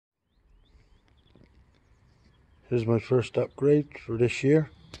Here's my first upgrade for this year,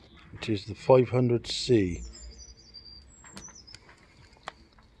 which is the 500C.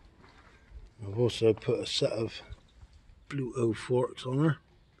 I've also put a set of bluto forks on her,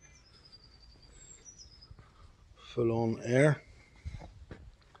 full on air.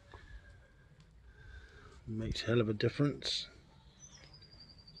 Makes a hell of a difference.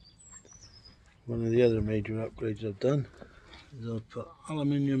 One of the other major upgrades I've done is I've put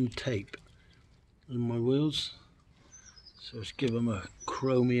aluminium tape in my wheels, so it's give them a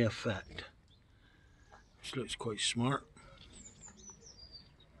chromey effect, which looks quite smart.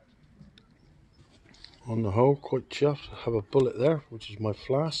 On the whole, quite chuffed. I have a bullet there, which is my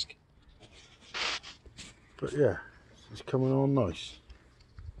flask. But yeah, it's coming on nice.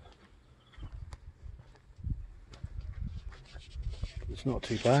 It's not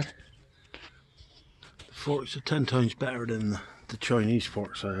too bad. The forks are 10 times better than the Chinese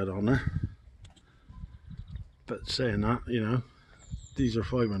forks I had on there. But saying that, you know, these are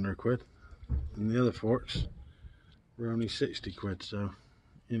 500 quid and the other forks were only 60 quid, so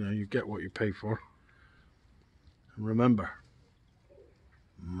you know, you get what you pay for. And remember,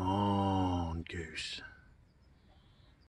 mongoose.